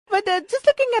But just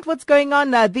looking at what's going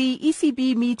on, the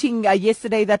ECB meeting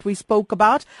yesterday that we spoke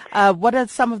about, what are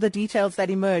some of the details that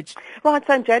emerged? Right,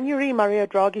 so in January, Mario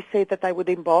Draghi said that they would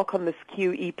embark on this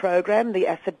QE program, the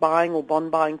asset buying or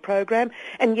bond buying program,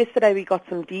 and yesterday we got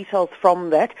some details from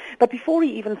that. But before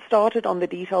he even started on the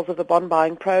details of the bond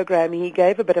buying program, he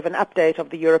gave a bit of an update of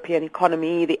the European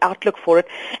economy, the outlook for it,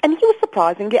 and he was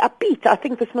surprisingly upbeat. I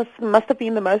think this must have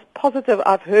been the most positive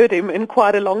I've heard him in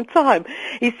quite a long time.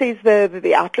 He says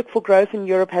the outlook for growth in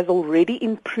Europe has already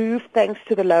improved thanks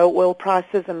to the lower oil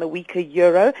prices and the weaker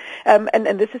euro,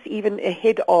 and this is even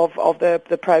ahead of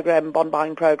the program, bond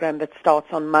buying program that starts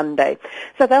on Monday.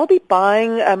 So they'll be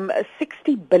buying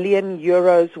 60 billion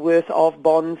euros worth of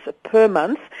bonds per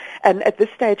month, and at this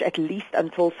stage at least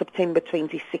until September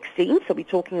 2016, so we're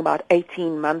talking about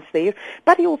 18 months there.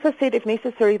 But he also said if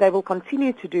necessary they will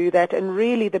continue to do that, and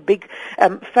really the big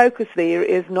focus there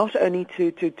is not only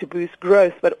to boost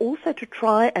growth but also to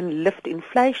try and lift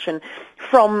inflation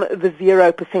from the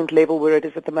 0% level where it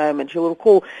is at the moment. You'll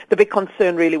recall the big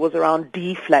concern really was around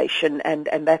deflation, and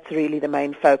that's really the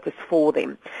main focus for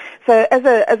them. So as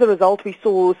a result, we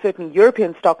saw certain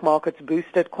European stock markets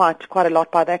boosted quite a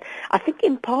lot by that. I think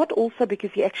in part also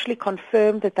because he actually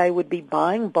confirmed that they would be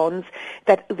buying bonds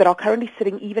that are currently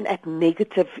sitting even at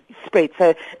negative spread,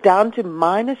 so down to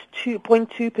minus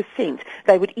 2.2%.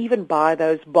 They would even buy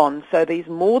those bonds. So there's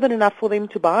more than enough for them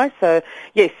to buy. So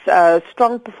yes,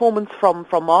 strong performance from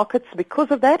markets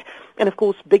because of that. And of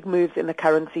course, big moves in the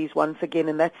currencies once again,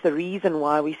 and that's the reason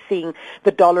why we're seeing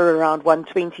the dollar around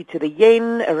 120 to the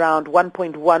yen, around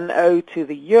 1.10 to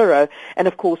the euro, and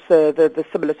of course the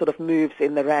similar sort of moves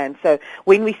in the rand. So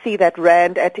when we see that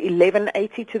rand at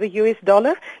 11.80 to the US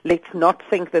dollar, let's not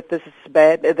think that this is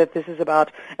bad, that this is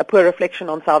about a poor reflection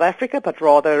on South Africa, but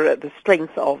rather the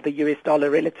strength of the US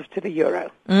dollar relative to the euro.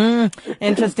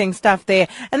 Interesting stuff there.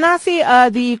 And now see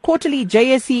the quarterly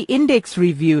JSE Index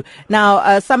review.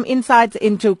 Now some insights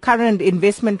into current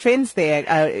investment trends there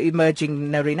emerging,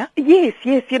 Nerina? Yes.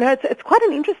 You know, it's quite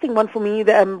an interesting one for me.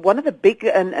 One of the big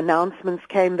announcements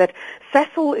came that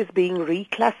Sasol is being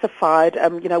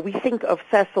reclassified. You know, we think of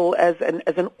Sasol as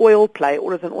an oil play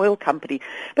or as an oil company,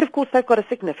 but of course they've got a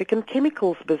significant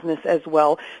chemicals business as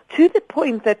well, to the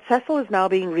point that Sasol is now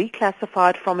being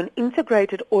reclassified from an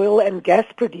integrated oil and gas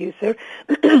producer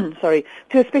to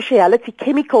a specialty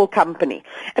chemical company.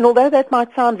 And although that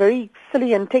might sound very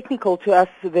silly and technical to us,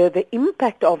 the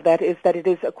impact of that is that it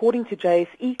is, according to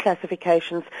JSE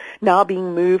classifications, now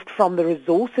being moved from the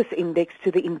resources index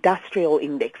to the industrial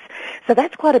index. So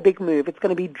that's quite a big move. It's going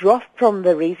to be dropped from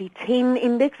the Resi 10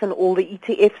 index and all the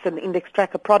ETFs and index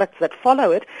tracker products that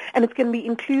follow it, and it's going to be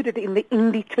included in the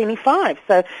Indy 25.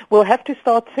 So we'll have to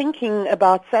start thinking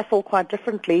about Sasol quite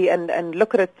differently and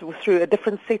look at it through a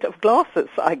different set of glasses,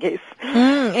 I guess.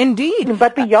 Indeed.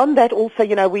 But beyond that also,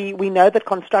 you know, we know that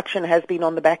construction has been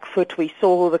on the back foot. We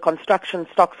saw the construction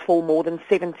stocks fall more than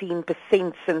 17%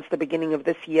 since the beginning of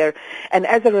this year. And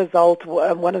as a result,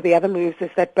 one of the other moves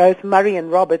is that both Murray &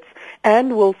 Roberts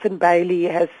and Wilson Bailey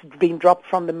has been dropped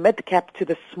from the mid-cap to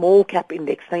the small-cap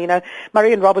index. Now, you know,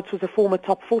 Murray & Roberts was a former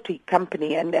top 40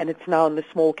 company, and it's now in the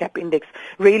small-cap index,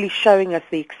 really showing us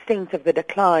the extent of the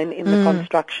decline in the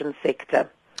construction sector.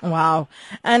 Wow.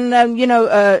 And,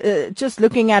 just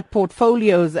looking at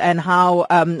portfolios and how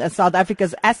South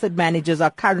Africa's asset managers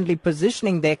are currently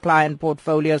positioning their client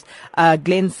portfolios,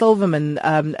 Glenn Silverman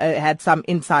had some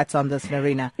insights on this,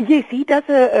 Nerina. Yes, he does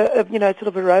a sort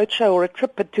of a roadshow or a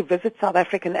trip to visit South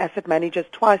African asset managers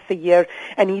twice a year,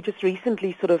 and he just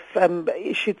recently sort of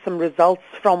issued some results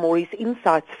from, or his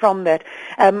insights from that.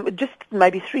 Just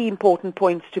maybe three important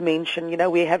points to mention. You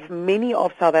know, we have many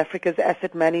of South Africa's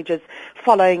asset managers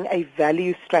following a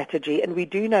value strategy, and we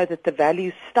do know that the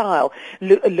value style,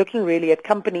 looking really at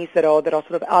companies that are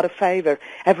sort of out of favor,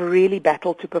 have really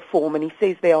battled to perform. And he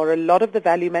says there are a lot of the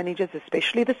value managers,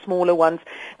 especially the smaller ones,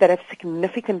 that have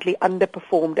significantly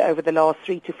underperformed over the last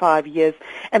 3 to 5 years,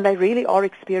 and they really are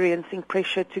experiencing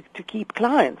pressure to keep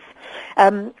clients.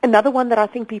 Another one that I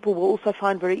think people will also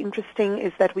find very interesting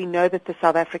is that we know that the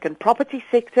South African property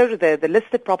sector, the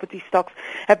listed property stocks,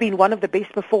 have been one of the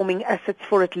best performing assets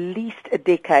for at least a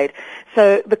decade.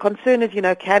 So the concern is, you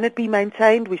know, can it be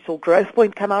maintained? We saw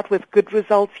Growthpoint come out with good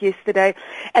results yesterday,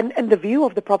 and the view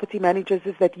of the property managers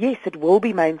is that yes, it will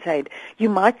be maintained. You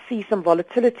might see some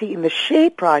volatility in the share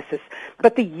prices,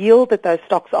 but the yield that those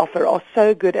stocks offer are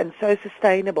so good and so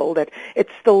sustainable that it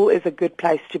still is a good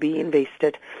place to be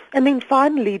invested. And then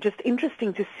finally, just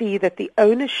interesting to see that the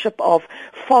ownership of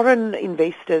foreign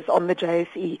investors on the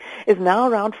JSE is now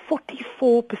around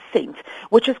 44%,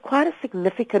 which is quite a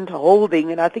significant holding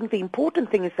And I think the important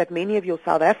thing is that many of your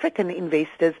South African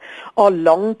investors are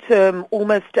long-term,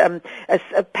 almost as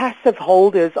passive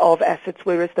holders of assets,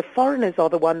 whereas the foreigners are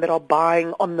the one that are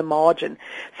buying on the margin.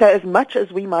 So as much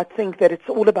as we might think that it's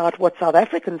all about what South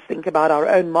Africans think about our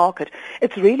own market,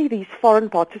 it's really these foreign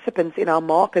participants in our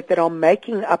market that are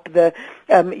making up the,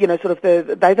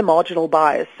 they're the marginal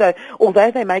buyers. So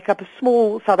although they make up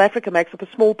South Africa makes up a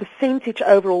small percentage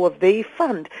overall of their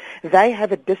fund, they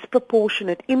have a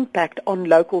disproportionate impact on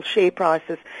local share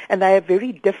prices, and they have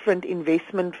very different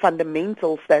investment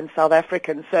fundamentals than South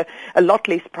Africans. So a lot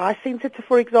less price sensitive,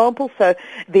 for example. So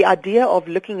the idea of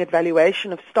looking at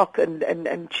valuation of stock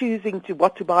and choosing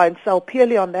what to buy and sell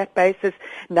purely on that basis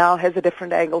now has a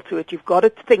different angle to it. You've got to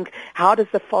think, how does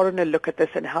the foreigner look at this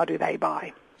and how do they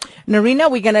buy? Nerina,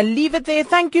 we're going to leave it there.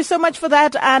 Thank you so much for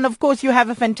that. And of course, you have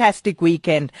a fantastic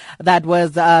weekend. That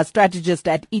was strategist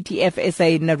at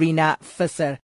ETFSA, Nerina Visser.